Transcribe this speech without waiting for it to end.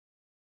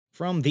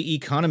From the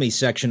economy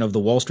section of the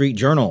Wall Street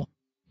Journal,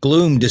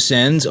 Gloom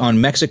descends on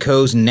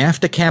Mexico's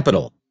Nafta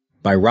capital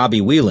by Robbie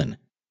Whelan.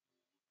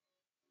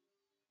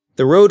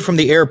 The road from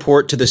the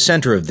airport to the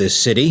center of this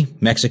city,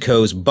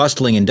 Mexico's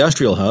bustling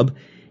industrial hub,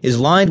 is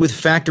lined with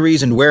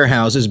factories and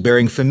warehouses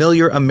bearing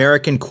familiar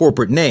American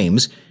corporate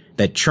names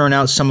that churn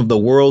out some of the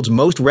world's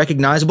most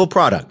recognizable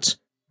products: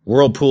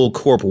 Whirlpool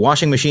Corp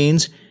washing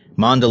machines,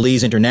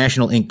 Mondelez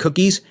International Inc.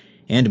 cookies,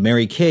 and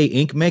Mary Kay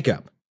Inc.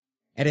 makeup.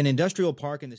 At an industrial park in the